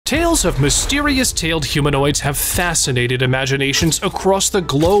Tales of mysterious tailed humanoids have fascinated imaginations across the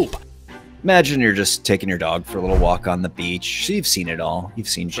globe. Imagine you're just taking your dog for a little walk on the beach. You've seen it all. You've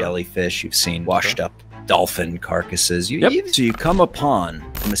seen jellyfish, you've seen washed up dolphin carcasses. So you come upon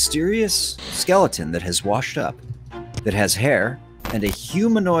a mysterious skeleton that has washed up, that has hair and a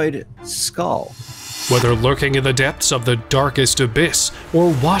humanoid skull. Whether lurking in the depths of the darkest abyss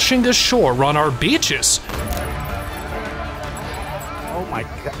or washing ashore on our beaches. Oh my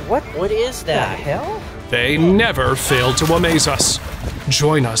god, what is that? The hell? They never fail to amaze us.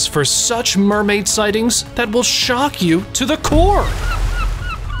 Join us for such mermaid sightings that will shock you to the core.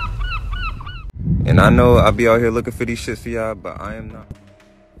 And I know I'll be out here looking for these shits for y'all, but I am not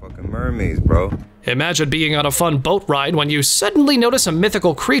fucking mermaids, bro. Imagine being on a fun boat ride when you suddenly notice a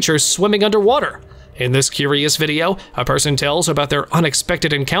mythical creature swimming underwater. In this curious video, a person tells about their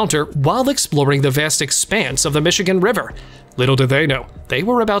unexpected encounter while exploring the vast expanse of the Michigan River. Little did they know, they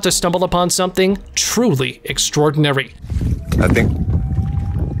were about to stumble upon something truly extraordinary.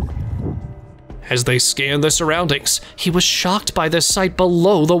 As they scanned the surroundings, he was shocked by the sight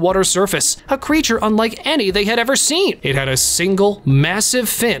below the water surface, a creature unlike any they had ever seen. It had a single, massive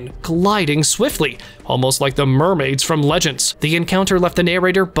fin gliding swiftly, almost like the mermaids from legends. The encounter left the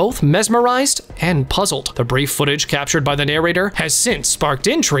narrator both mesmerized and puzzled. The brief footage captured by the narrator has since sparked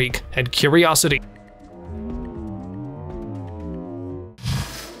intrigue and curiosity.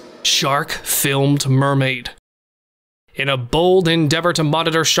 Shark filmed mermaid. In a bold endeavor to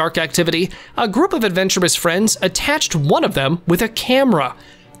monitor shark activity, a group of adventurous friends attached one of them with a camera.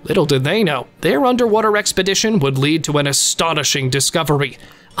 Little did they know, their underwater expedition would lead to an astonishing discovery: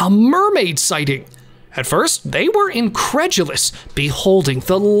 a mermaid sighting. At first, they were incredulous, beholding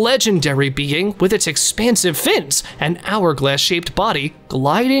the legendary being with its expansive fins and hourglass-shaped body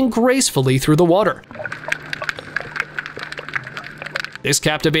gliding gracefully through the water. This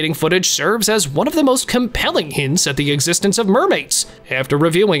captivating footage serves as one of the most compelling hints at the existence of mermaids. After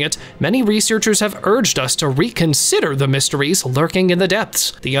reviewing it, many researchers have urged us to reconsider the mysteries lurking in the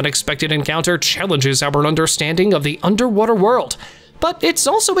depths. The unexpected encounter challenges our understanding of the underwater world, but it's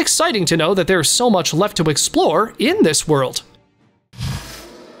also exciting to know that there's so much left to explore in this world.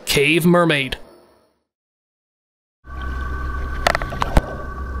 Cave mermaid.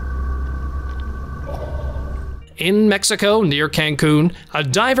 In Mexico, near Cancun, a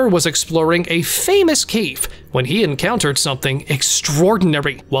diver was exploring a famous cave when he encountered something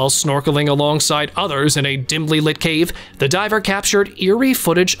extraordinary. While snorkeling alongside others in a dimly lit cave, the diver captured eerie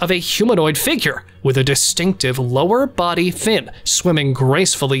footage of a humanoid figure with a distinctive lower body fin swimming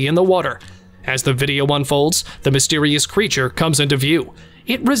gracefully in the water. As the video unfolds, the mysterious creature comes into view.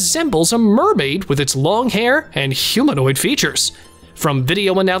 It resembles a mermaid with its long hair and humanoid features. From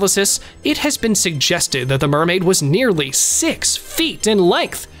video analysis, it has been suggested that the mermaid was nearly 6 feet in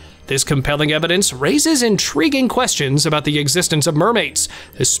length. This compelling evidence raises intriguing questions about the existence of mermaids,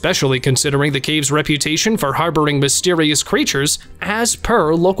 especially considering the cave's reputation for harboring mysterious creatures as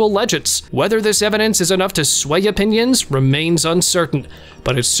per local legends. Whether this evidence is enough to sway opinions remains uncertain,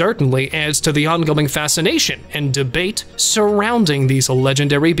 but it certainly adds to the ongoing fascination and debate surrounding these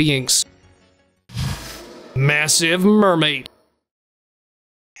legendary beings. Massive mermaid.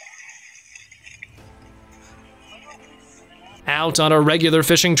 Out on a regular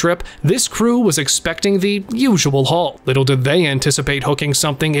fishing trip, this crew was expecting the usual haul. Little did they anticipate hooking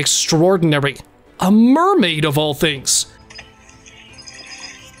something extraordinary: a mermaid of all things.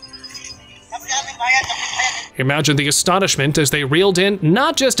 Imagine the astonishment as they reeled in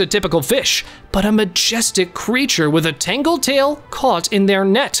not just a typical fish, but a majestic creature with a tangled tail caught in their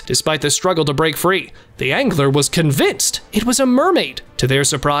net. Despite the struggle to break free, the angler was convinced it was a mermaid. To their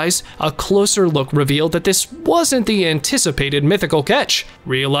surprise, a closer look revealed that this wasn't the anticipated mythical catch.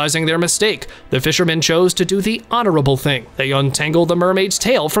 Realizing their mistake, the fishermen chose to do the honorable thing. They untangled the mermaid's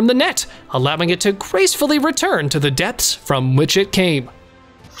tail from the net, allowing it to gracefully return to the depths from which it came.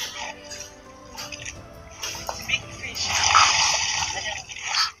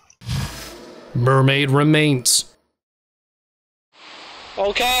 Mermaid remains.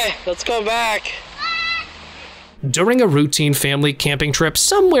 Okay, let's go back. During a routine family camping trip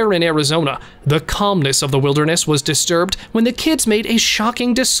somewhere in Arizona, the calmness of the wilderness was disturbed when the kids made a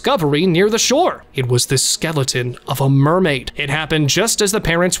shocking discovery near the shore. It was the skeleton of a mermaid. It happened just as the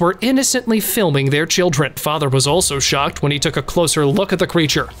parents were innocently filming their children. Father was also shocked when he took a closer look at the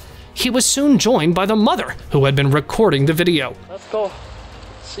creature. He was soon joined by the mother, who had been recording the video. Let's go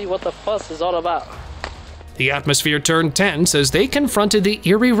see what the fuss is all about. The atmosphere turned tense as they confronted the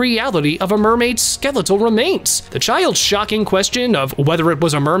eerie reality of a mermaid's skeletal remains. The child's shocking question of whether it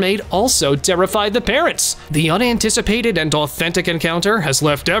was a mermaid also terrified the parents. The unanticipated and authentic encounter has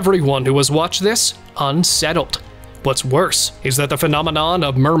left everyone who has watched this unsettled. What's worse is that the phenomenon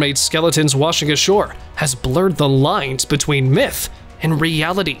of mermaid skeletons washing ashore has blurred the lines between myth and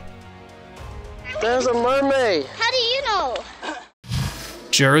reality. There's a mermaid. How do you know?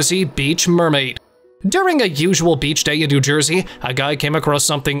 Jersey Beach Mermaid. During a usual beach day in New Jersey, a guy came across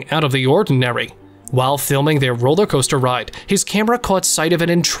something out of the ordinary. While filming their roller coaster ride, his camera caught sight of an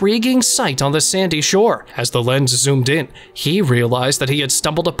intriguing sight on the sandy shore. As the lens zoomed in, he realized that he had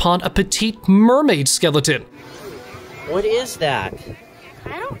stumbled upon a petite mermaid skeleton. What is that?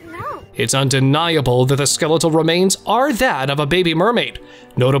 I don't know. It's undeniable that the skeletal remains are that of a baby mermaid.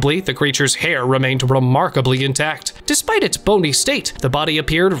 Notably, the creature's hair remained remarkably intact. Despite its bony state, the body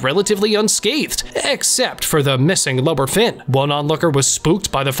appeared relatively unscathed, except for the missing lower fin. One onlooker was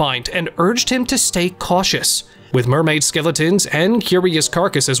spooked by the find and urged him to stay cautious. With mermaid skeletons and curious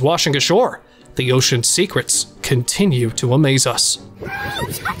carcasses washing ashore, the ocean's secrets continue to amaze us.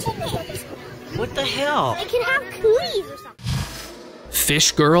 Stop touching it. What the hell? It can have cooties or something.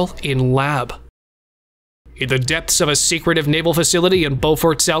 Fish girl in lab. In the depths of a secretive naval facility in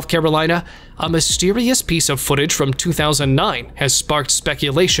Beaufort, South Carolina, a mysterious piece of footage from 2009 has sparked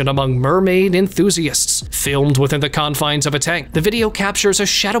speculation among mermaid enthusiasts. Filmed within the confines of a tank, the video captures a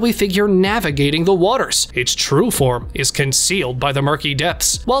shadowy figure navigating the waters. Its true form is concealed by the murky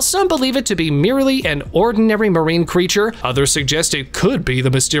depths. While some believe it to be merely an ordinary marine creature, others suggest it could be the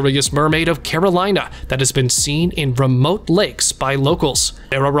mysterious mermaid of Carolina that has been seen in remote lakes by locals.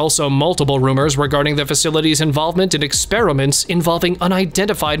 There are also multiple rumors regarding the facility's involvement in experiments involving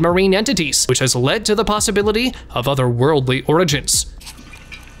unidentified marine entities, which has led to the possibility of otherworldly origins.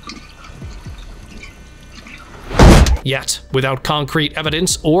 Yet, without concrete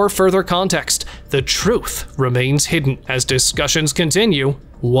evidence or further context, the truth remains hidden. As discussions continue,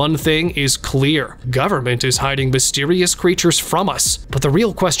 one thing is clear: government is hiding mysterious creatures from us. But the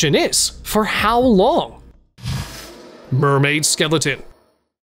real question is, for how long? Mermaid skeleton.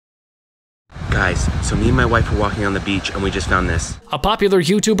 Guys, so me and my wife were walking on the beach and we just found this. A popular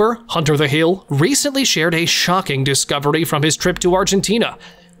YouTuber, Hunter the Hill, recently shared a shocking discovery from his trip to Argentina.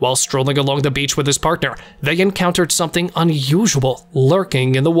 While strolling along the beach with his partner, they encountered something unusual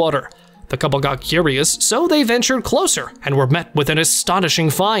lurking in the water. The couple got curious, so they ventured closer and were met with an astonishing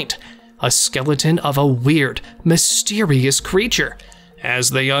find: a skeleton of a weird, mysterious creature.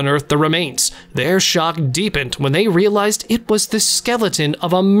 As they unearthed the remains, their shock deepened when they realized it was the skeleton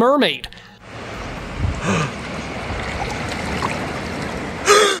of a mermaid.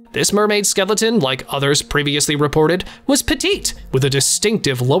 This mermaid skeleton, like others previously reported, was petite, with a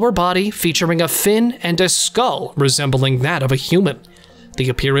distinctive lower body featuring a fin and a skull resembling that of a human. The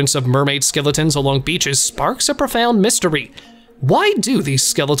appearance of mermaid skeletons along beaches sparks a profound mystery. Why do these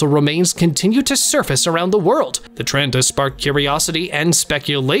skeletal remains continue to surface around the world? The trend has sparked curiosity and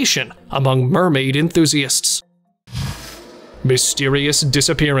speculation among mermaid enthusiasts. Mysterious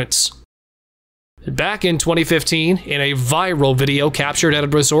disappearance. Back in 2015, in a viral video captured at a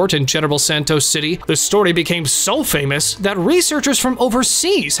resort in General Santos City, the story became so famous that researchers from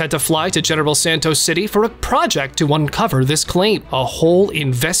overseas had to fly to General Santos City for a project to uncover this claim. A whole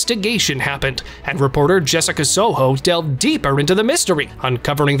investigation happened, and reporter Jessica Soho delved deeper into the mystery,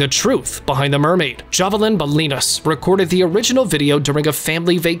 uncovering the truth behind the mermaid. Javelin Balinas recorded the original video during a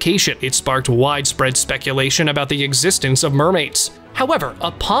family vacation. It sparked widespread speculation about the existence of mermaids. However,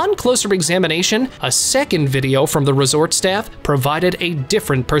 upon closer examination, a second video from the resort staff provided a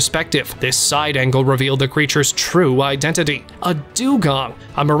different perspective. This side angle revealed the creature's true identity: a dugong,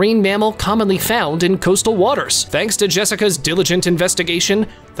 a marine mammal commonly found in coastal waters. Thanks to Jessica's diligent investigation,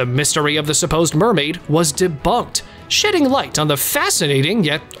 the mystery of the supposed mermaid was debunked, shedding light on the fascinating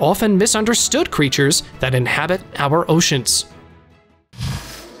yet often misunderstood creatures that inhabit our oceans.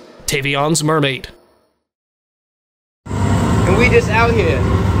 Tavion's mermaid. And we just out here.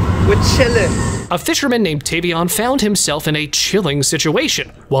 We're chilling. A fisherman named Tavion found himself in a chilling situation.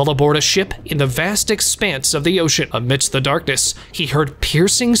 While aboard a ship in the vast expanse of the ocean, amidst the darkness, he heard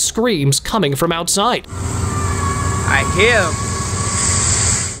piercing screams coming from outside. I hear him.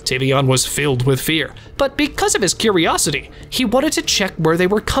 Tavion was filled with fear, but because of his curiosity, he wanted to check where they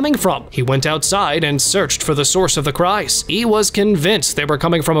were coming from. He went outside and searched for the source of the cries. He was convinced they were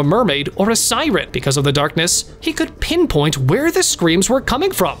coming from a mermaid or a siren. Because of the darkness, he could pinpoint where the screams were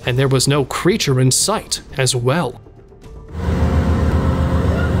coming from, and there was no creature in sight as well.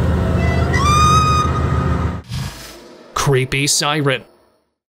 Creepy siren.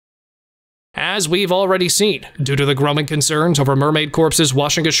 As we've already seen, due to the growing concerns over mermaid corpses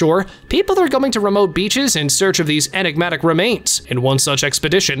washing ashore, people are going to remote beaches in search of these enigmatic remains. In one such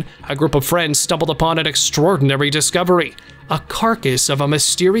expedition, a group of friends stumbled upon an extraordinary discovery: a carcass of a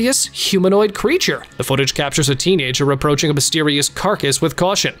mysterious humanoid creature. The footage captures a teenager approaching a mysterious carcass with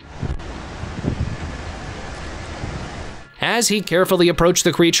caution. As he carefully approached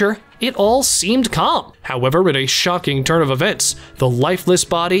the creature, it all seemed calm. However, in a shocking turn of events, the lifeless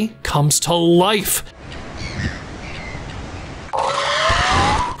body comes to life.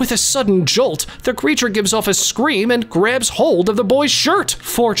 With a sudden jolt, the creature gives off a scream and grabs hold of the boy's shirt.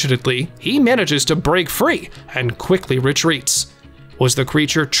 Fortunately, he manages to break free and quickly retreats. Was the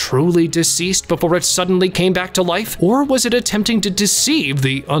creature truly deceased before it suddenly came back to life, or was it attempting to deceive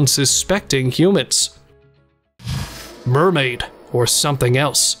the unsuspecting humans? Mermaid, or something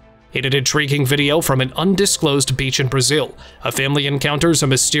else. In an intriguing video from an undisclosed beach in Brazil, a family encounters a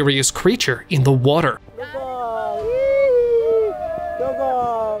mysterious creature in the water.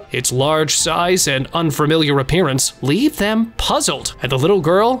 Its large size and unfamiliar appearance leave them puzzled, and the little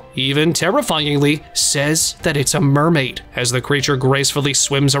girl, even terrifyingly, says that it's a mermaid. As the creature gracefully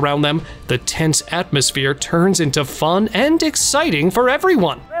swims around them, the tense atmosphere turns into fun and exciting for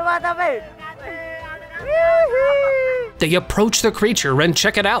everyone. They approach the creature and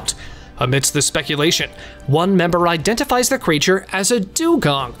check it out. Amidst the speculation, one member identifies the creature as a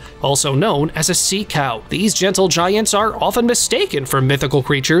dugong, also known as a sea cow. These gentle giants are often mistaken for mythical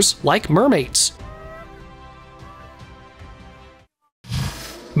creatures like mermaids.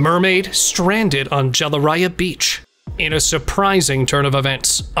 Mermaid stranded on Jalaraya Beach. In a surprising turn of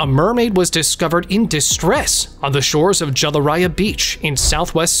events, a mermaid was discovered in distress on the shores of Jalaraya Beach in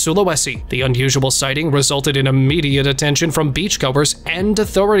southwest Sulawesi. The unusual sighting resulted in immediate attention from beachgoers and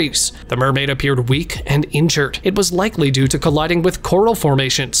authorities. The mermaid appeared weak and injured. It was likely due to colliding with coral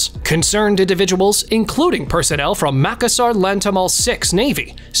formations. Concerned individuals, including personnel from Makassar Lantamal 6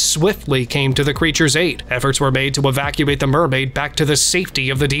 Navy, swiftly came to the creature's aid. Efforts were made to evacuate the mermaid back to the safety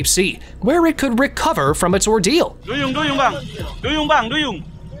of the deep sea, where it could recover from its ordeal.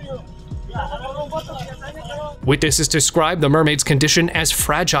 Witnesses described the mermaid's condition as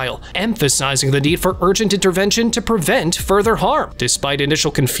fragile, emphasizing the need for urgent intervention to prevent further harm. Despite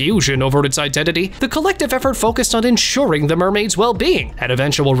initial confusion over its identity, the collective effort focused on ensuring the mermaid's well-being and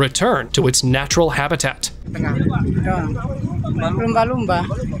eventual return to its natural habitat.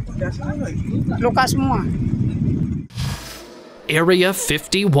 Area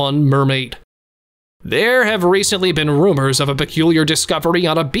 51 Mermaid. There have recently been rumors of a peculiar discovery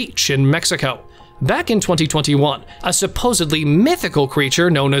on a beach in Mexico. Back in 2021, a supposedly mythical creature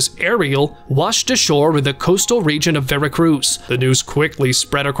known as Ariel washed ashore in the coastal region of Veracruz. The news quickly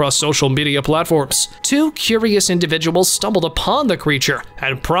spread across social media platforms. Two curious individuals stumbled upon the creature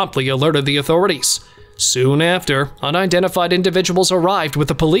and promptly alerted the authorities. Soon after, unidentified individuals arrived with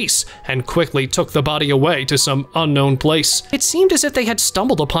the police and quickly took the body away to some unknown place. It seemed as if they had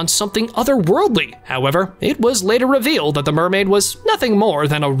stumbled upon something otherworldly. However, it was later revealed that the mermaid was nothing more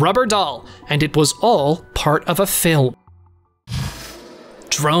than a rubber doll, and it was all part of a film.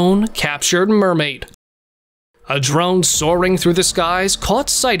 Drone captured mermaid. A drone soaring through the skies caught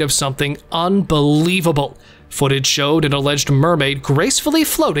sight of something unbelievable. Footage showed an alleged mermaid gracefully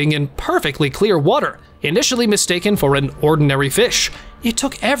floating in perfectly clear water. Initially mistaken for an ordinary fish, it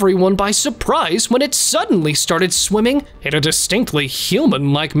took everyone by surprise when it suddenly started swimming in a distinctly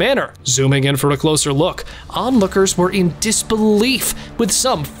human-like manner. Zooming in for a closer look, onlookers were in disbelief, with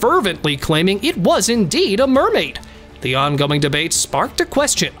some fervently claiming it was indeed a mermaid. The ongoing debate sparked a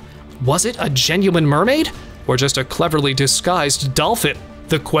question: was it a genuine mermaid, or just a cleverly disguised dolphin?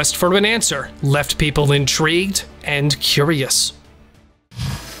 The quest for an answer left people intrigued and curious.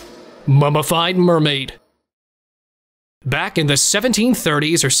 Mummified mermaid. Back in the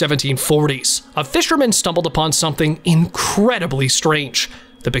 1730s or 1740s, a fisherman stumbled upon something incredibly strange.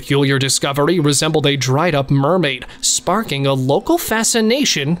 The peculiar discovery resembled a dried-up mermaid, sparking a local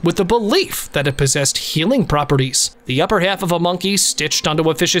fascination with the belief that it possessed healing properties. The upper half of a monkey stitched onto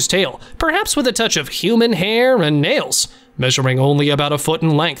a fish's tail, perhaps with a touch of human hair and nails. Measuring only about a foot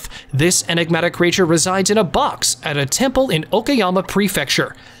in length, this enigmatic creature resides in a box at a temple in Okayama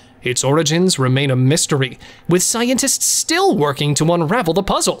Prefecture. Its origins remain a mystery, with scientists still working to unravel the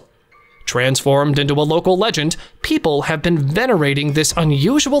puzzle. Transformed into a local legend, people have been venerating this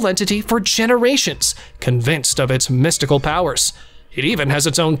unusual entity for generations, convinced of its mystical powers. It even has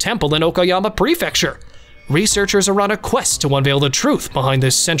its own temple in Okayama Prefecture. Researchers are on a quest to unveil the truth behind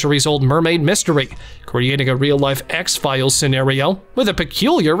this centuries-old mermaid mystery, creating a real-life X-Files scenario with a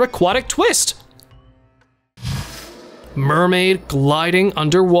peculiar aquatic twist. Mermaid gliding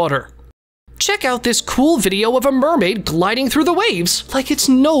underwater. Check out this cool video of a mermaid gliding through the waves like it's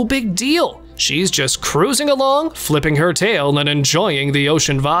no big deal. She's just cruising along, flipping her tail and enjoying the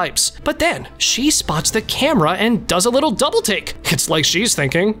ocean vibes. But then she spots the camera and does a little double take. It's like she's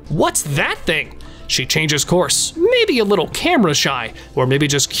thinking, what's that thing? She changes course, maybe a little camera shy, or maybe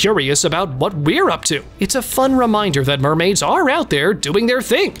just curious about what we're up to. It's a fun reminder that mermaids are out there doing their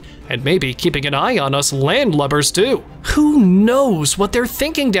thing, and maybe keeping an eye on us landlubbers too. Who knows what they're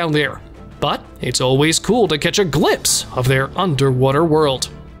thinking down there? But it's always cool to catch a glimpse of their underwater world.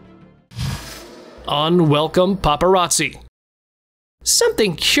 Unwelcome paparazzi.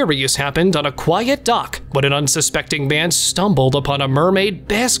 Something curious happened on a quiet dock when an unsuspecting man stumbled upon a mermaid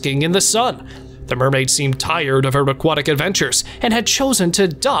basking in the sun. The mermaid seemed tired of her aquatic adventures and had chosen to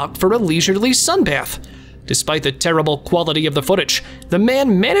dock for a leisurely sunbath. Despite the terrible quality of the footage, the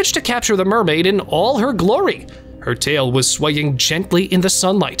man managed to capture the mermaid in all her glory. Her tail was swaying gently in the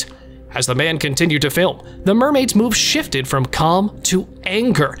sunlight. As the man continued to film, the mermaid's mood shifted from calm to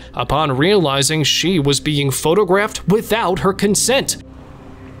anger upon realizing she was being photographed without her consent.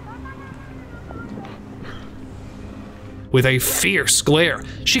 With a fierce glare,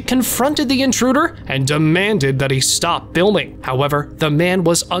 she confronted the intruder and demanded that he stop filming. However, the man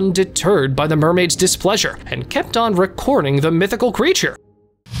was undeterred by the mermaid's displeasure and kept on recording the mythical creature.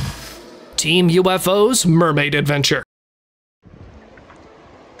 Team UFO's mermaid adventure.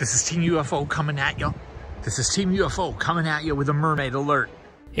 This is Team UFO coming at you. This is Team UFO coming at you with a mermaid alert.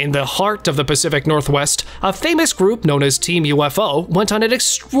 In the heart of the Pacific Northwest, a famous group known as Team UFO went on an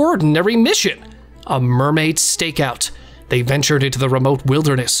extraordinary mission, a mermaid stakeout. They ventured into the remote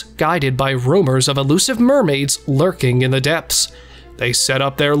wilderness, guided by rumors of elusive mermaids lurking in the depths. They set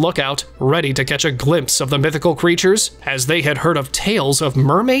up their lookout, ready to catch a glimpse of the mythical creatures, as they had heard of tales of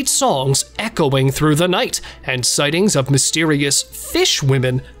mermaid songs echoing through the night and sightings of mysterious fish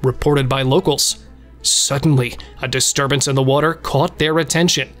women reported by locals. Suddenly, a disturbance in the water caught their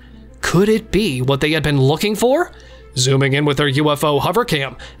attention. Could it be what they had been looking for? Zooming in with their UFO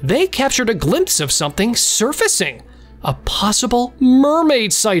hovercam, they captured a glimpse of something surfacing. A possible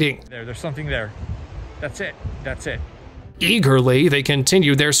mermaid sighting. There's something there. That's it. That's it. Eagerly, they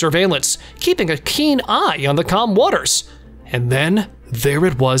continued their surveillance, keeping a keen eye on the calm waters. And then, there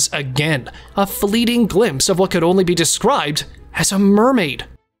it was again, a fleeting glimpse of what could only be described as a mermaid.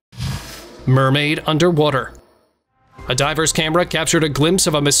 Mermaid underwater. A diver's camera captured a glimpse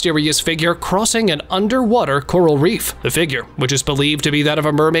of a mysterious figure crossing an underwater coral reef. The figure, which is believed to be that of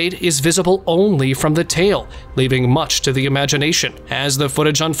a mermaid, is visible only from the tail, leaving much to the imagination. As the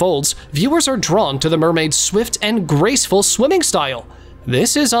footage unfolds, viewers are drawn to the mermaid's swift and graceful swimming style.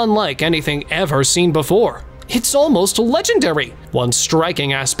 This is unlike anything ever seen before. It's almost legendary. One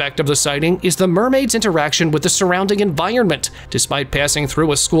striking aspect of the sighting is the mermaid's interaction with the surrounding environment. Despite passing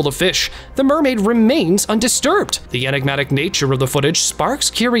through a school of fish, the mermaid remains undisturbed. The enigmatic nature of the footage sparks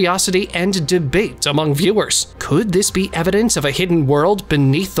curiosity and debate among viewers. Could this be evidence of a hidden world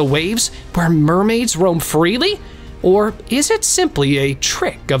beneath the waves where mermaids roam freely? Or is it simply a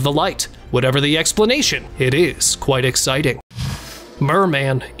trick of the light? Whatever the explanation, it is quite exciting.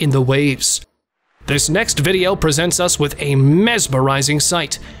 Merman in the waves. This next video presents us with a mesmerizing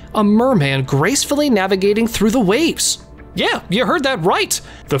sight, a merman gracefully navigating through the waves. Yeah, you heard that right!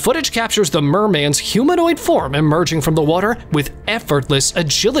 The footage captures the merman's humanoid form emerging from the water with effortless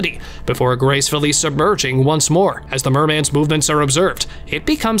agility before gracefully submerging once more. As the merman's movements are observed, it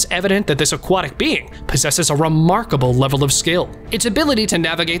becomes evident that this aquatic being possesses a remarkable level of skill. Its ability to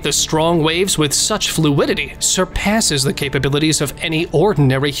navigate the strong waves with such fluidity surpasses the capabilities of any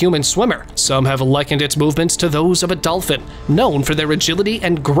ordinary human swimmer. Some have likened its movements to those of a dolphin, known for their agility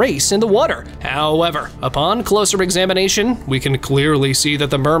and grace in the water. However, upon closer examination, we can clearly see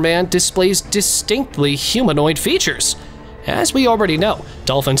that the merman displays distinctly humanoid features. As we already know,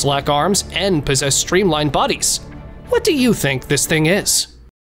 dolphins lack arms and possess streamlined bodies. What do you think this thing is?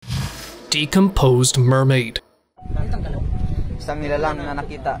 Decomposed mermaid.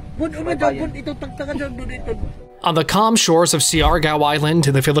 On the calm shores of Siargao Island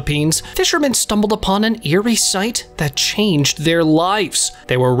in the Philippines, fishermen stumbled upon an eerie sight that changed their lives.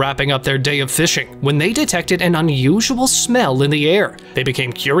 They were wrapping up their day of fishing when they detected an unusual smell in the air. They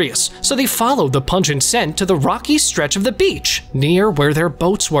became curious, so they followed the pungent scent to the rocky stretch of the beach near where their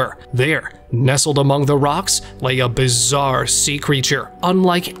boats were. There, nestled among the rocks, lay a bizarre sea creature,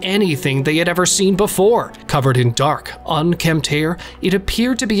 unlike anything they had ever seen before. Covered in dark, unkempt hair, it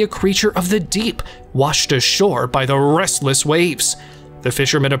appeared to be a creature of the deep, washed ashore by the restless waves. The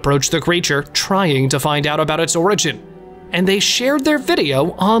fishermen approached the creature, trying to find out about its origin, and they shared their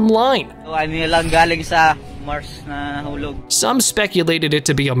video online. Galing sa Some speculated it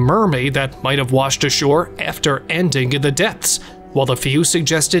to be a mermaid that might have washed ashore after ending in the depths, while a few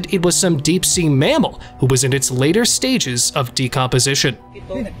suggested it was some deep-sea mammal who was in its later stages of decomposition.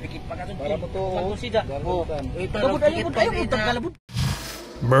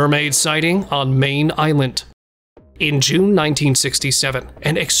 Mermaid sighting on Main Island. In June 1967,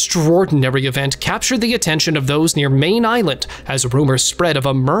 an extraordinary event captured the attention of those near Main Island as rumors spread of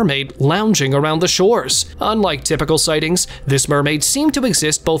a mermaid lounging around the shores. Unlike typical sightings, this mermaid seemed to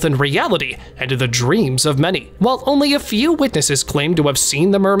exist both in reality and in the dreams of many. While only a few witnesses claimed to have seen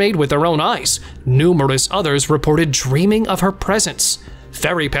the mermaid with their own eyes, numerous others reported dreaming of her presence.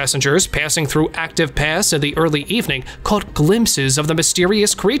 Ferry passengers passing through active paths in the early evening caught glimpses of the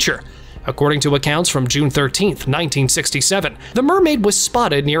mysterious creature. According to accounts from June 13, 1967, the mermaid was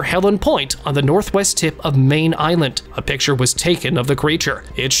spotted near Helen Point on the northwest tip of Main Island. A picture was taken of the creature.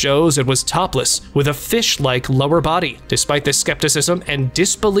 It shows it was topless, with a fish-like lower body. Despite the skepticism and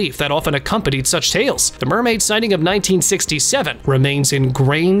disbelief that often accompanied such tales, the mermaid sighting of 1967 remains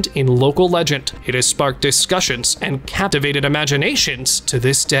ingrained in local legend. It has sparked discussions and captivated imaginations to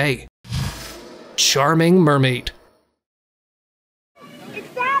this day. Charming mermaid.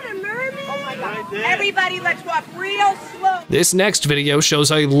 Everybody, let's walk real slow. This next video shows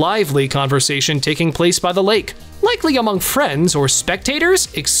a lively conversation taking place by the lake, likely among friends or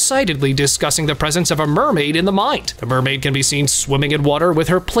spectators excitedly discussing the presence of a mermaid in the mind. The mermaid can be seen swimming in water with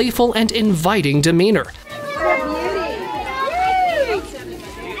her playful and inviting demeanor.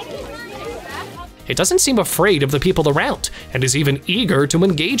 It doesn't seem afraid of the people around and is even eager to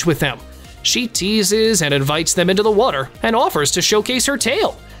engage with them. She teases and invites them into the water and offers to showcase her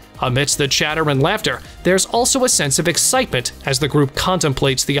tail. Amidst the chatter and laughter, there's also a sense of excitement as the group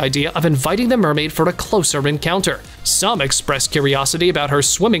contemplates the idea of inviting the mermaid for a closer encounter. Some express curiosity about her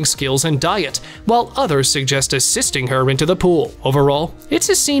swimming skills and diet, while others suggest assisting her into the pool. Overall, it's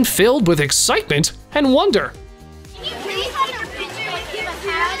a scene filled with excitement and wonder.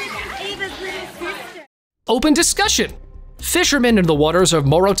 Open discussion. Fishermen in the waters of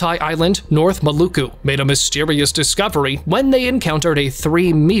Morotai Island, North Maluku, made a mysterious discovery when they encountered a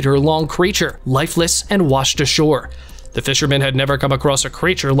 3-meter-long creature, lifeless and washed ashore. The fishermen had never come across a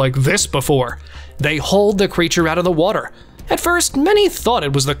creature like this before. They hauled the creature out of the water. At first, many thought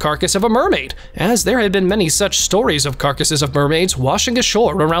it was the carcass of a mermaid, as there had been many such stories of carcasses of mermaids washing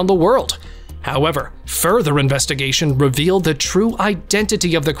ashore around the world. However, further investigation revealed the true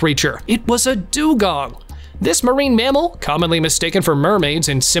identity of the creature. It was a dugong. This marine mammal, commonly mistaken for mermaids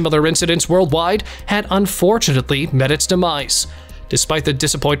in similar incidents worldwide, had unfortunately met its demise. Despite the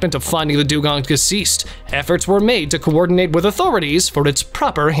disappointment of finding the dugong deceased, efforts were made to coordinate with authorities for its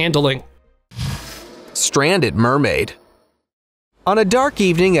proper handling. Stranded mermaid. On a dark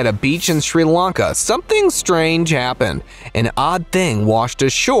evening at a beach in Sri Lanka, something strange happened. An odd thing washed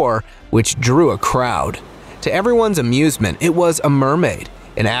ashore, which drew a crowd. To everyone's amusement, it was a mermaid.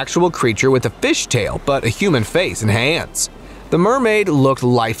 An actual creature with a fish tail, but a human face and hands. The mermaid looked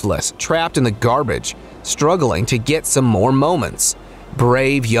lifeless, trapped in the garbage, struggling to get some more moments.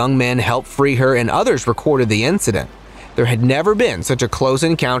 Brave young men helped free her and others recorded the incident. There had never been such a close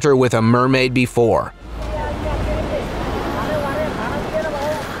encounter with a mermaid before.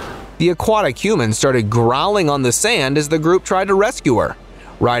 The aquatic human started growling on the sand as the group tried to rescue her.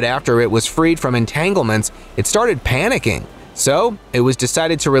 Right after it was freed from entanglements, it started panicking. So, it was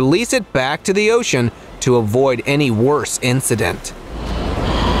decided to release it back to the ocean to avoid any worse incident.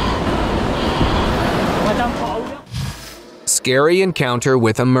 Scary encounter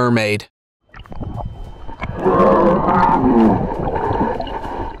with a mermaid.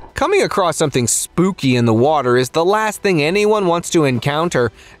 Coming across something spooky in the water is the last thing anyone wants to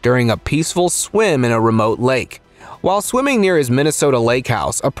encounter during a peaceful swim in a remote lake. While swimming near his Minnesota lake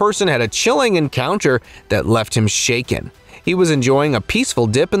house, a person had a chilling encounter that left him shaken. He was enjoying a peaceful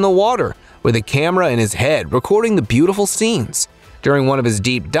dip in the water, with a camera in his head recording the beautiful scenes. During one of his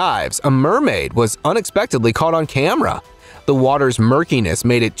deep dives, a mermaid was unexpectedly caught on camera. The water's murkiness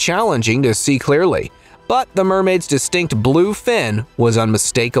made it challenging to see clearly, but the mermaid's distinct blue fin was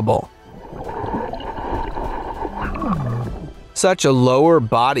unmistakable. Such a lower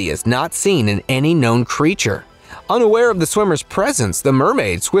body is not seen in any known creature. Unaware of the swimmer's presence, the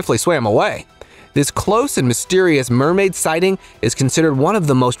mermaid swiftly swam away. This close and mysterious mermaid sighting is considered one of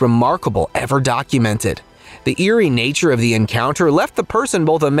the most remarkable ever documented. The eerie nature of the encounter left the person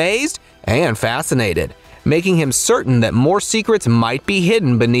both amazed and fascinated, making him certain that more secrets might be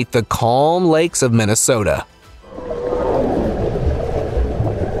hidden beneath the calm lakes of Minnesota.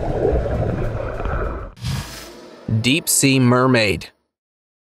 Deep sea mermaid.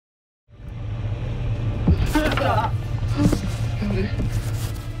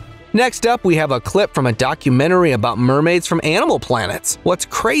 Next up, we have a clip from a documentary about mermaids from animal planets. What's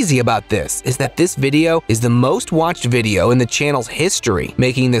crazy about this is that this video is the most watched video in the channel's history,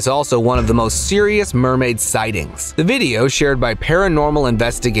 making this also one of the most serious mermaid sightings. The video, shared by paranormal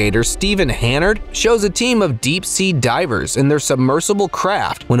investigator Stephen Hannard, shows a team of deep-sea divers in their submersible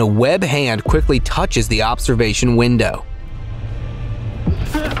craft when a web hand quickly touches the observation window.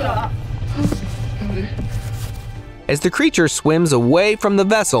 As the creature swims away from the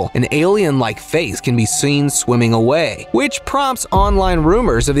vessel, an alien-like face can be seen swimming away, which prompts online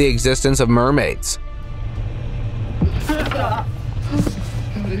rumors of the existence of mermaids.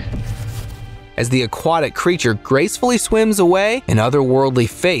 As the aquatic creature gracefully swims away, an otherworldly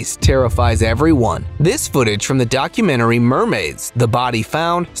face terrifies everyone. This footage from the documentary Mermaids, The Body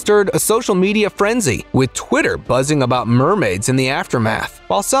Found, stirred a social media frenzy, with Twitter buzzing about mermaids in the aftermath.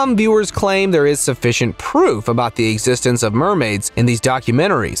 While some viewers claim there is sufficient proof about the existence of mermaids in these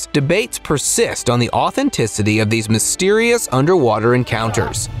documentaries, debates persist on the authenticity of these mysterious underwater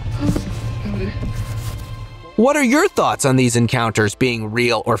encounters. What are your thoughts on these encounters being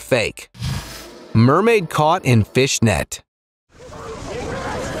real or fake? Mermaid caught in fishnet.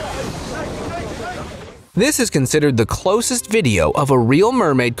 This is considered the closest video of a real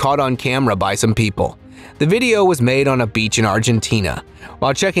mermaid caught on camera by some people. The video was made on a beach in Argentina.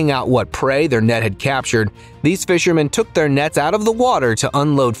 While checking out what prey their net had captured, these fishermen took their nets out of the water to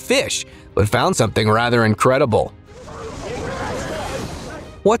unload fish, but found something rather incredible.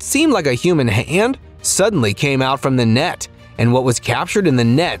 What seemed like a human hand suddenly came out from the net, and what was captured in the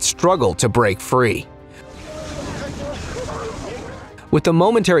net struggled to break free. With a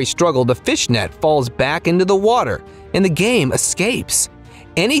momentary struggle, the fish net falls back into the water, and the game escapes.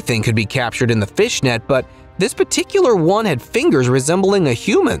 Anything could be captured in the fish net, but this particular one had fingers resembling a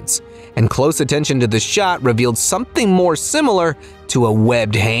human's, and close attention to the shot revealed something more similar to a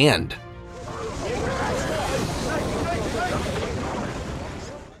webbed hand.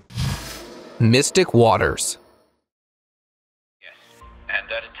 Mystic waters. And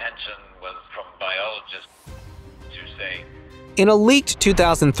that attention was from biologists to say. In a leaked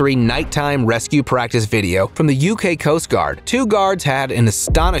 2003 nighttime rescue practice video from the UK Coast Guard, two guards had an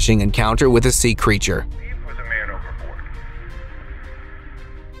astonishing encounter with a sea creature.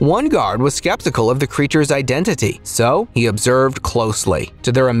 One guard was skeptical of the creature's identity, so he observed closely.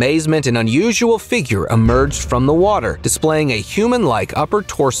 To their amazement, an unusual figure emerged from the water, displaying a human-like upper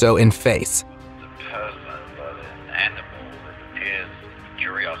torso and face.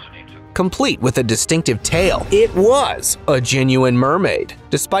 Complete with a distinctive tail. It was a genuine mermaid.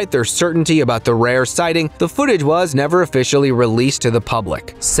 Despite their certainty about the rare sighting, the footage was never officially released to the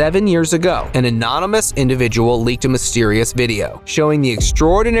public. 7 years ago, an anonymous individual leaked a mysterious video, showing the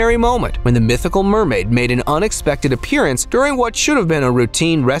extraordinary moment when the mythical mermaid made an unexpected appearance during what should have been a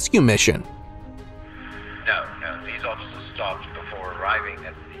routine rescue mission. No, these officers stopped before arriving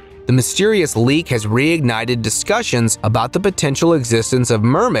at The mysterious leak has reignited discussions about the potential existence of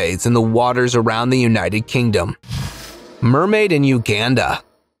mermaids in the waters around the United Kingdom. Mermaid in Uganda.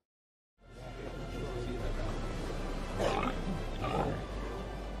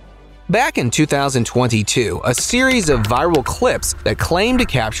 Back in 2022, a series of viral clips that claimed to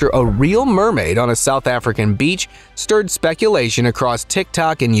capture a real mermaid on a South African beach stirred speculation across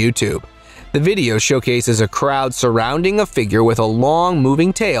TikTok and YouTube. The video showcases a crowd surrounding a figure with a long,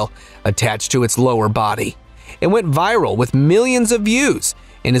 moving tail attached to its lower body. It went viral with millions of views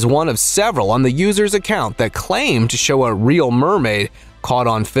and is one of several on the user's account that claim to show a real mermaid caught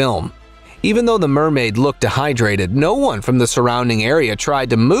on film. Even though the mermaid looked dehydrated, no one from the surrounding area tried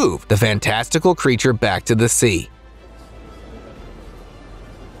to move the fantastical creature back to the sea.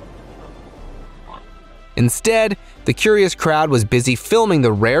 Instead, the curious crowd was busy filming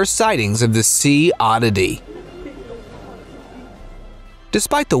the rare sightings of the sea oddity.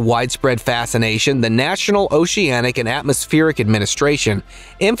 Despite the widespread fascination, the National Oceanic and Atmospheric Administration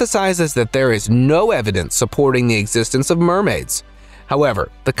emphasizes that there is no evidence supporting the existence of mermaids. However,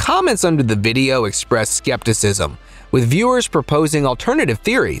 the comments under the video express skepticism, with viewers proposing alternative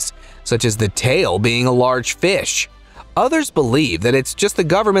theories, such as the tail being a large fish. Others believe that it's just the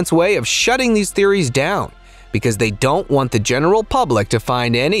government's way of shutting these theories down, because they don't want the general public to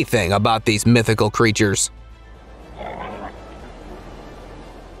find anything about these mythical creatures.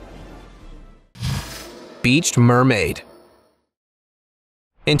 Beached mermaid.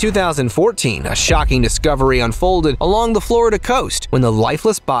 In 2014, a shocking discovery unfolded along the Florida coast when the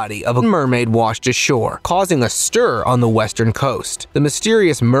lifeless body of a mermaid washed ashore, causing a stir on the western coast. The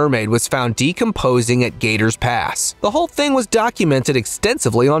mysterious mermaid was found decomposing at Gators Pass. The whole thing was documented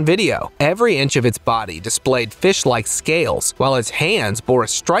extensively on video. Every inch of its body displayed fish-like scales, while its hands bore a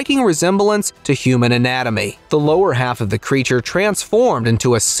striking resemblance to human anatomy. The lower half of the creature transformed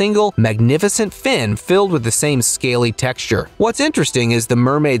into a single, magnificent fin filled with the same scaly texture. What's interesting is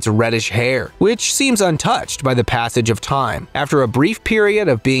the mermaid's reddish hair, which seems untouched by the passage of time. After a brief period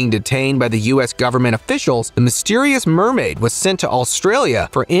of being detained by the US government officials, the mysterious mermaid was sent to Australia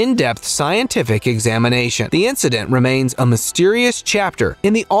for in-depth scientific examination. The incident remains a mysterious chapter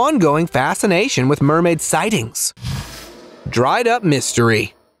in the ongoing fascination with mermaid sightings. Dried up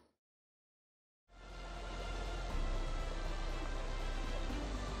mystery.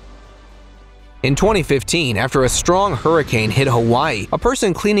 In 2015, after a strong hurricane hit Hawaii, a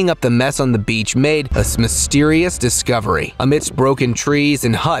person cleaning up the mess on the beach made a mysterious discovery. Amidst broken trees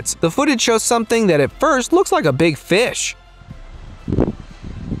and huts, the footage shows something that at first looks like a big fish.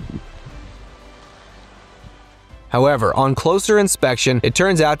 However, on closer inspection, it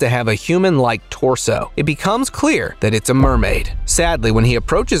turns out to have a human-like torso. It becomes clear that it's a mermaid. Sadly, when he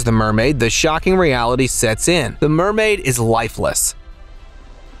approaches the mermaid, the shocking reality sets in. The mermaid is lifeless.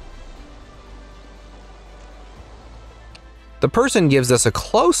 The person gives us a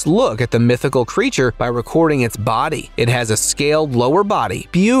close look at the mythical creature by recording its body. It has a scaled lower body,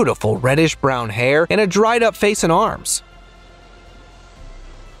 beautiful reddish-brown hair, and a dried-up face and arms.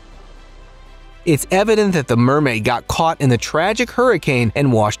 It's evident that the mermaid got caught in the tragic hurricane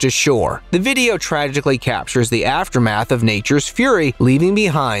and washed ashore. The video tragically captures the aftermath of nature's fury, leaving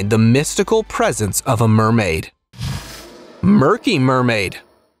behind the mystical presence of a mermaid. Murky mermaid.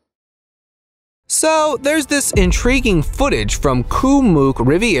 So, there's this intriguing footage from Kumuk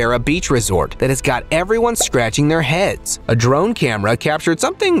Riviera Beach Resort that has got everyone scratching their heads. A drone camera captured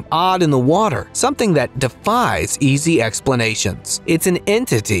something odd in the water, something that defies easy explanations. It's an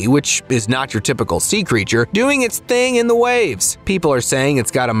entity, which is not your typical sea creature, doing its thing in the waves. People are saying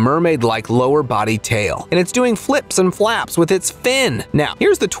it's got a mermaid-like lower body tail, and it's doing flips and flaps with its fin. Now,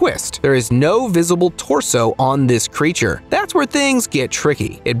 here's the twist. There is no visible torso on this creature. That's where things get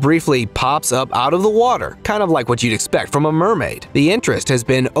tricky. It briefly pops up out of the water, kind of like what you'd expect from a mermaid. The interest has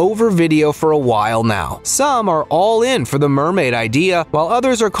been over video for a while now. Some are all in for the mermaid idea, while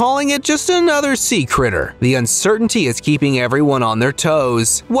others are calling it just another sea critter. The uncertainty is keeping everyone on their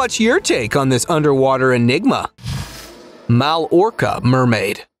toes. What's your take on this underwater enigma? Mallorca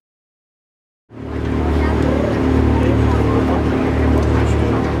mermaid.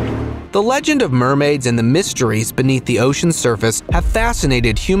 The legend of mermaids and the mysteries beneath the ocean's surface have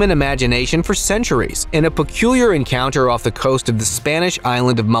fascinated human imagination for centuries. In a peculiar encounter off the coast of the Spanish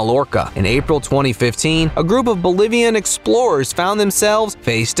island of Mallorca in April 2015, a group of Bolivian explorers found themselves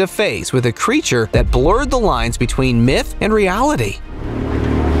face to face with a creature that blurred the lines between myth and reality.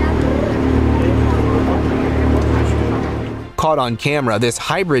 Caught on camera, this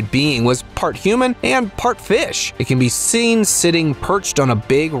hybrid being was part human and part fish. It can be seen sitting perched on a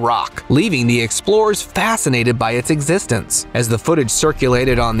big rock, leaving the explorers fascinated by its existence. As the footage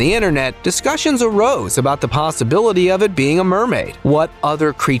circulated on the internet, discussions arose about the possibility of it being a mermaid. What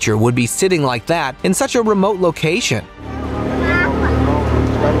other creature would be sitting like that in such a remote location?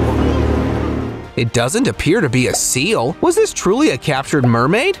 It doesn't appear to be a seal. Was this truly a captured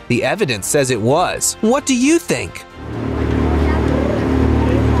mermaid? The evidence says it was. What do you think?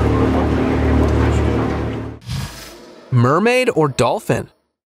 Mermaid or dolphin?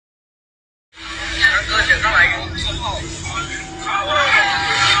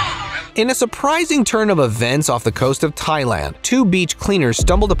 In a surprising turn of events off the coast of Thailand, two beach cleaners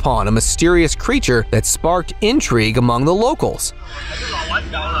stumbled upon a mysterious creature that sparked intrigue among the locals.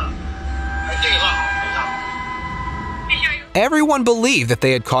 Everyone believed that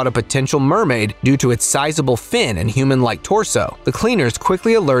they had caught a potential mermaid due to its sizable fin and human-like torso. The cleaners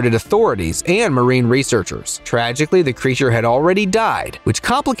quickly alerted authorities and marine researchers. Tragically, the creature had already died, which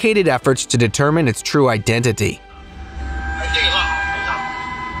complicated efforts to determine its true identity.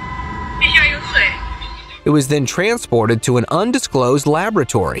 It was then transported to an undisclosed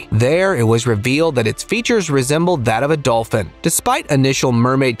laboratory. There, it was revealed that its features resembled that of a dolphin. Despite initial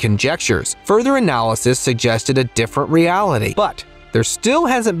mermaid conjectures, further analysis suggested a different reality. But there still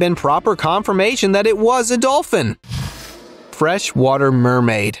hasn't been proper confirmation that it was a dolphin. Freshwater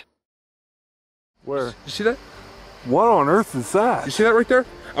mermaid. Where? You see that? What on earth is that? You see that right there?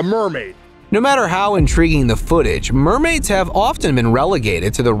 A mermaid. No matter how intriguing the footage, mermaids have often been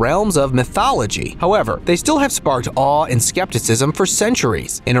relegated to the realms of mythology. However, they still have sparked awe and skepticism for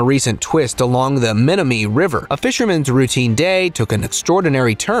centuries. In a recent twist along the Menominee River, a fisherman's routine day took an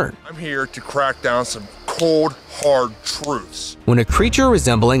extraordinary turn. I'm here to crack down some cold, hard truths. When a creature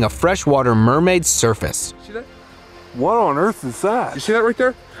resembling a freshwater mermaid surfaced. See that? What on earth is that? You see that right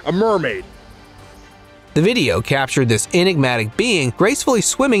there? A mermaid. The video captured this enigmatic being gracefully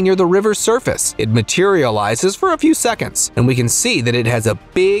swimming near the river's surface. It materializes for a few seconds, and we can see that it has a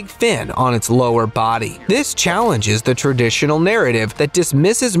big fin on its lower body. This challenges the traditional narrative that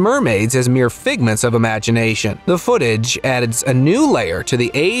dismisses mermaids as mere figments of imagination. The footage adds a new layer to the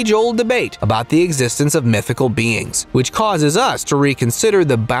age-old debate about the existence of mythical beings, which causes us to reconsider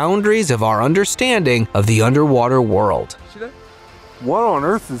the boundaries of our understanding of the underwater world. See that? What on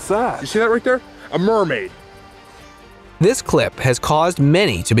earth is that? You see that right there? A mermaid. This clip has caused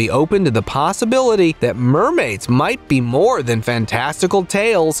many to be open to the possibility that mermaids might be more than fantastical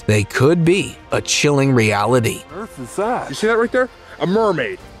tales. They could be a chilling reality. What on earth is that? You see that right there? A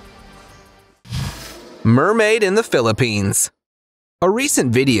mermaid. Mermaid in the Philippines. A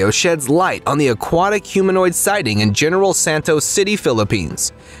recent video sheds light on the aquatic humanoid sighting in General Santos City,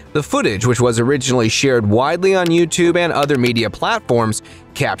 Philippines. The footage, which was originally shared widely on YouTube and other media platforms,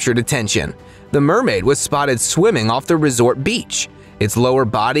 captured attention. The mermaid was spotted swimming off the resort beach. Its lower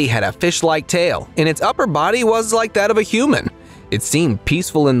body had a fish-like tail, and its upper body was like that of a human. It seemed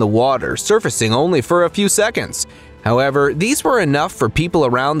peaceful in the water, surfacing only for a few seconds. However, these were enough for people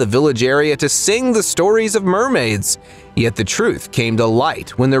around the village area to sing the stories of mermaids. Yet the truth came to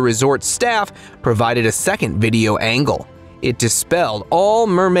light when the resort staff provided a second video angle. It dispelled all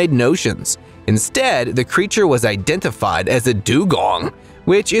mermaid notions. Instead, the creature was identified as a dugong,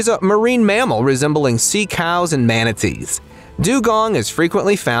 which is a marine mammal resembling sea cows and manatees. Dugong is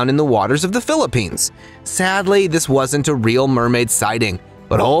frequently found in the waters of the Philippines. Sadly, this wasn't a real mermaid sighting,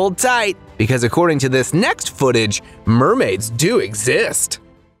 but hold tight, because according to this next footage, mermaids do exist.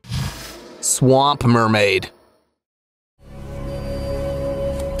 Swamp mermaid.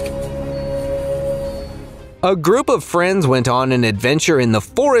 A group of friends went on an adventure in the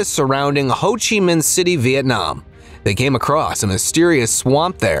forest surrounding Ho Chi Minh City, Vietnam. They came across a mysterious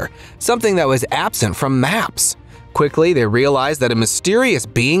swamp there, something that was absent from maps. Quickly, they realized that a mysterious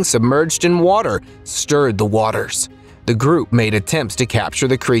being submerged in water stirred the waters. The group made attempts to capture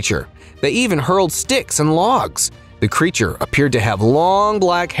the creature. They even hurled sticks and logs. The creature appeared to have long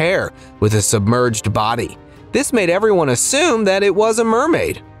black hair with a submerged body. This made everyone assume that it was a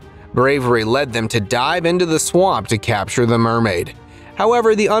mermaid. Bravery led them to dive into the swamp to capture the mermaid.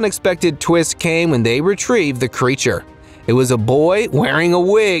 However, the unexpected twist came when they retrieved the creature. It was a boy wearing a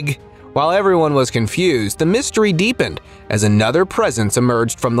wig. While everyone was confused, the mystery deepened as another presence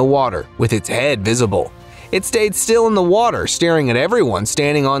emerged from the water with its head visible. It stayed still in the water, staring at everyone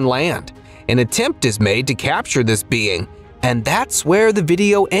standing on land. An attempt is made to capture this being, and that's where the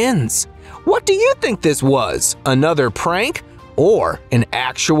video ends. What do you think this was? Another prank or an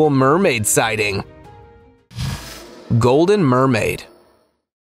actual mermaid sighting? Golden Mermaid.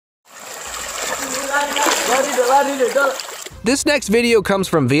 This next video comes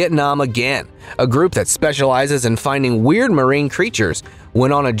from Vietnam again. A group that specializes in finding weird marine creatures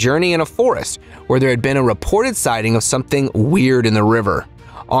went on a journey in a forest where there had been a reported sighting of something weird in the river.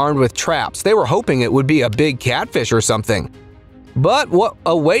 Armed with traps, they were hoping it would be a big catfish or something. But what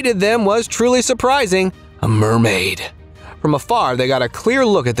awaited them was truly surprising: a mermaid. From afar, they got a clear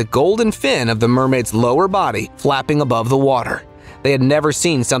look at the golden fin of the mermaid's lower body flapping above the water. They had never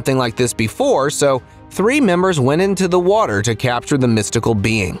seen something like this before, so 3 members went into the water to capture the mystical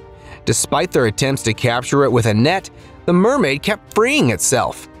being. Despite their attempts to capture it with a net, the mermaid kept freeing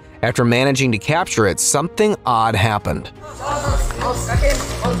itself. After managing to capture it, something odd happened.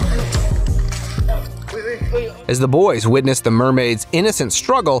 As the boys witnessed the mermaid's innocent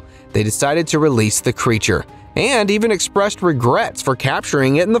struggle, they decided to release the creature, and even expressed regrets for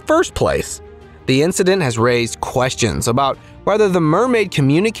capturing it in the first place. The incident has raised questions about whether the mermaid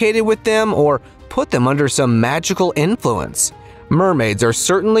communicated with them or put them under some magical influence. Mermaids are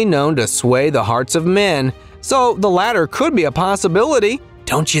certainly known to sway the hearts of men, so the latter could be a possibility,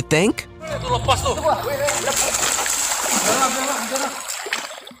 don't you think?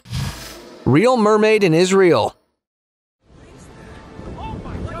 Real mermaid in Israel.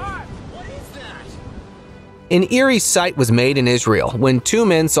 An eerie sight was made in Israel when 2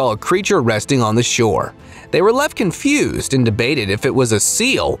 men saw a creature resting on the shore. They were left confused and debated if it was a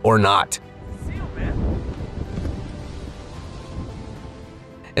seal or not.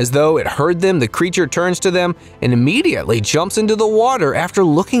 As though it heard them, the creature turns to them and immediately jumps into the water after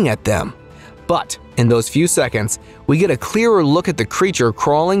looking at them. But in those few seconds, we get a clearer look at the creature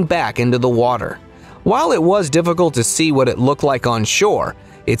crawling back into the water. While it was difficult to see what it looked like on shore,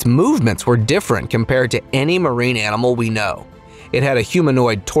 its movements were different compared to any marine animal we know. It had a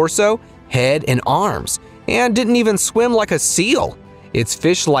humanoid torso, head, and arms, and didn't even swim like a seal. Its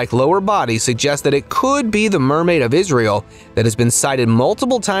fish-like lower body suggests that it could be the mermaid of Israel that has been sighted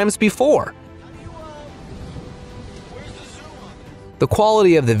multiple times before. The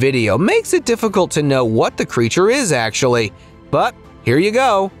quality of the video makes it difficult to know what the creature is actually, but here you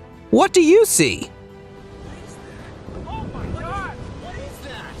go. What do you see?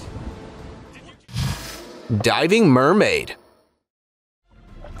 Diving mermaid.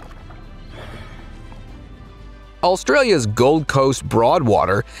 Australia's Gold Coast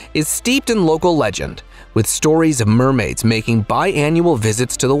Broadwater is steeped in local legend, with stories of mermaids making biannual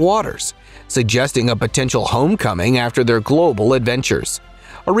visits to the waters, suggesting a potential homecoming after their global adventures.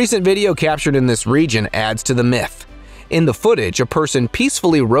 A recent video captured in this region adds to the myth. In the footage, a person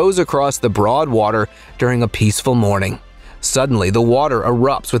peacefully rows across the Broadwater during a peaceful morning. Suddenly, the water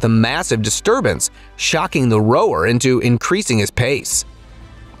erupts with a massive disturbance, shocking the rower into increasing his pace.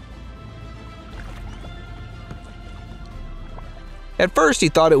 At first, he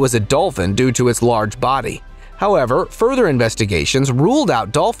thought it was a dolphin due to its large body. However, further investigations ruled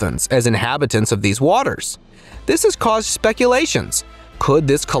out dolphins as inhabitants of these waters. This has caused speculations. Could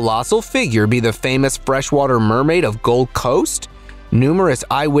this colossal figure be the famous freshwater mermaid of Gold Coast? Numerous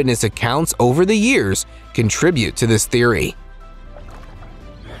eyewitness accounts over the years contribute to this theory.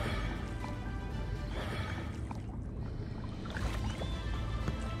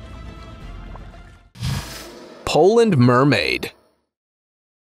 Poland mermaid.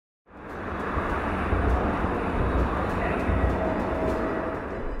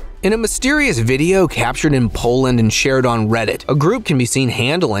 In a mysterious video captured in Poland and shared on Reddit, a group can be seen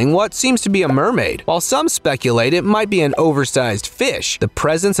handling what seems to be a mermaid. While some speculate it might be an oversized fish, the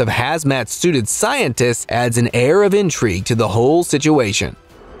presence of hazmat-suited scientists adds an air of intrigue to the whole situation.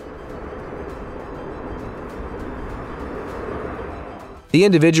 The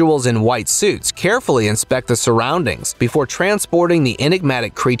individuals in white suits carefully inspect the surroundings before transporting the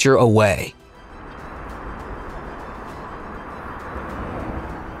enigmatic creature away.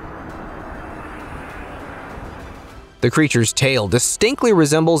 The creature's tail distinctly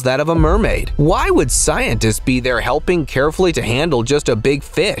resembles that of a mermaid. Why would scientists be there helping carefully to handle just a big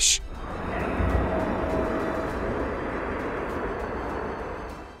fish?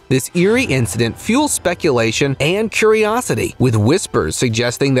 This eerie incident fuels speculation and curiosity, with whispers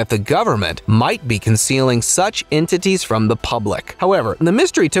suggesting that the government might be concealing such entities from the public. However, the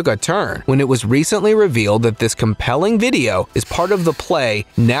mystery took a turn when it was recently revealed that this compelling video is part of the play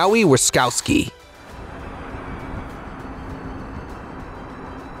Nowy Łaskowski.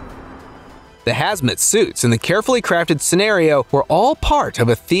 The hazmat suits and the carefully crafted scenario were all part of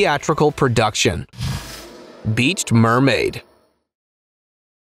a theatrical production. Beached mermaid.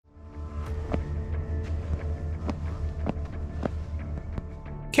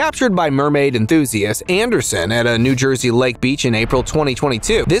 Captured by mermaid enthusiast Anderson at a New Jersey lake beach in April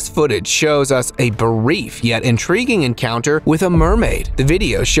 2022, this footage shows us a brief yet intriguing encounter with a mermaid. The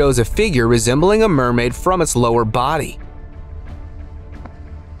video shows a figure resembling a mermaid from its lower body.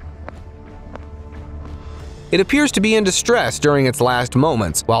 It appears to be in distress during its last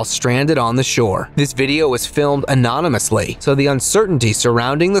moments while stranded on the shore. This video was filmed anonymously, so the uncertainty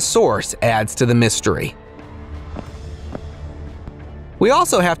surrounding the source adds to the mystery. We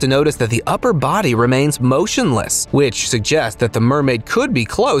also have to notice that the upper body remains motionless, which suggests that the mermaid could be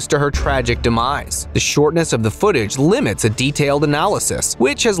close to her tragic demise. The shortness of the footage limits a detailed analysis,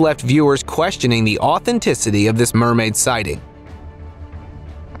 which has left viewers questioning the authenticity of this mermaid sighting.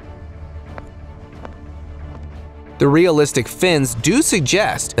 The realistic fins do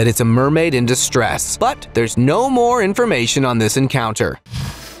suggest that it's a mermaid in distress, but there's no more information on this encounter.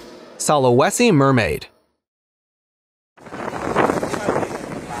 Sulawesi mermaid.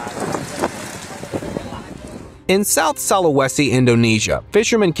 In South Sulawesi, Indonesia,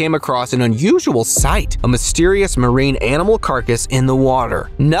 fishermen came across an unusual sight, a mysterious marine animal carcass in the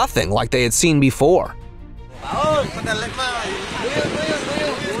water, nothing like they had seen before.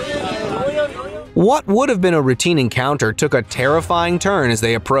 What would have been a routine encounter took a terrifying turn as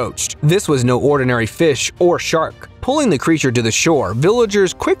they approached. This was no ordinary fish or shark. Pulling the creature to the shore,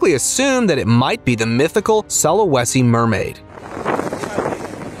 villagers quickly assumed that it might be the mythical Sulawesi mermaid.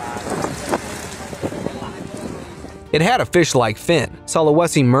 It had a fish-like fin.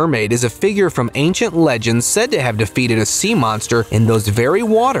 Sulawesi Mermaid is a figure from ancient legends said to have defeated a sea monster in those very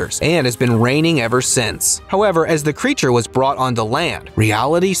waters and has been reigning ever since. However, as the creature was brought onto land,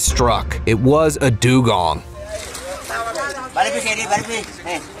 reality struck. It was a dugong.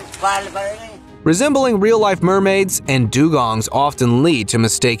 Resembling real-life mermaids and dugongs often lead to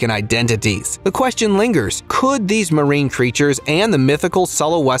mistaken identities. The question lingers, could these marine creatures and the mythical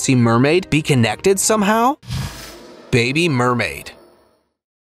Sulawesi mermaid be connected somehow? Baby mermaid.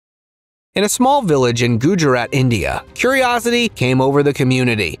 In a small village in Gujarat, India, curiosity came over the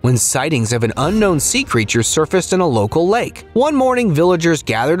community when sightings of an unknown sea creature surfaced in a local lake. One morning, villagers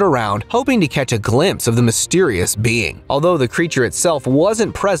gathered around, hoping to catch a glimpse of the mysterious being. Although the creature itself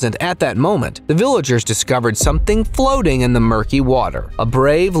wasn't present at that moment, the villagers discovered something floating in the murky water. A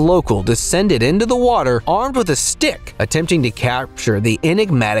brave local descended into the water armed with a stick, attempting to capture the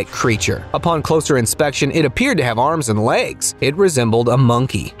enigmatic creature. Upon closer inspection, it appeared to have arms and legs. It resembled a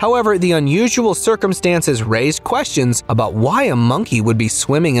monkey. However, the unusual circumstances raised questions about why a monkey would be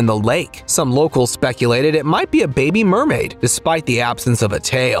swimming in the lake. Some locals speculated it might be a baby mermaid, despite the absence of a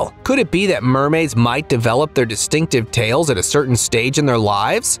tail. Could it be that mermaids might develop their distinctive tails at a certain stage in their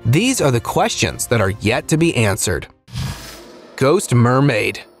lives? These are the questions that are yet to be answered. Ghost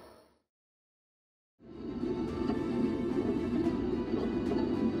mermaid.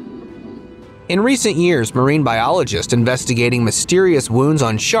 In recent years, marine biologists investigating mysterious wounds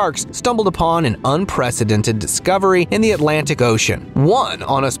on sharks stumbled upon an unprecedented discovery in the Atlantic Ocean.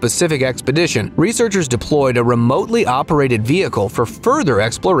 On a specific expedition, researchers deployed a remotely operated vehicle for further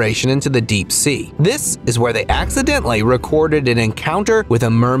exploration into the deep sea. This is where they accidentally recorded an encounter with a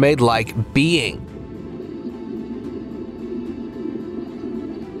mermaid-like being.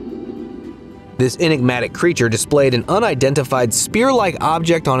 This enigmatic creature displayed an unidentified spear-like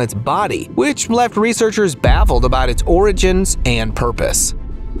object on its body, which left researchers baffled about its origins and purpose.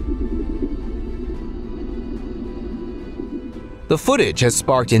 The footage has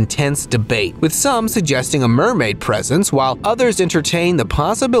sparked intense debate, with some suggesting a mermaid presence while others entertain the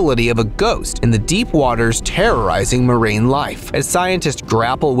possibility of a ghost in the deep waters terrorizing marine life. As scientists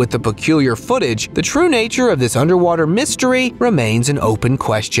grapple with the peculiar footage, the true nature of this underwater mystery remains an open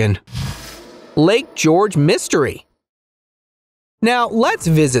question. Lake George mystery. Now, let's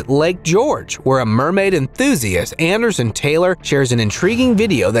visit Lake George, where a mermaid enthusiast, Anderson Taylor, shares an intriguing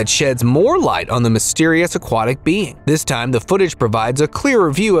video that sheds more light on the mysterious aquatic being. This time, the footage provides a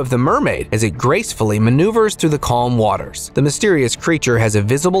clearer view of the mermaid as it gracefully maneuvers through the calm waters. The mysterious creature has a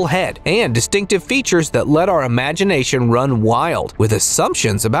visible head and distinctive features that let our imagination run wild, with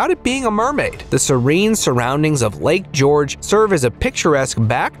assumptions about it being a mermaid. The serene surroundings of Lake George serve as a picturesque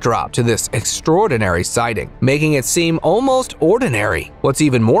backdrop to this extraordinary sighting, making it seem almost ordinary. What's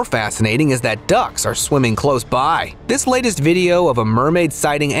even more fascinating is that ducks are swimming close by. This latest video of a mermaid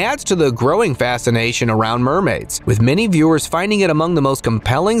sighting adds to the growing fascination around mermaids, with many viewers finding it among the most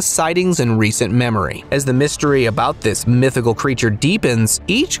compelling sightings in recent memory. As the mystery about this mythical creature deepens,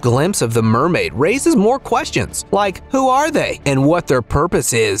 each glimpse of the mermaid raises more questions, like who are they and what their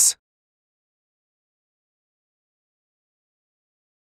purpose is.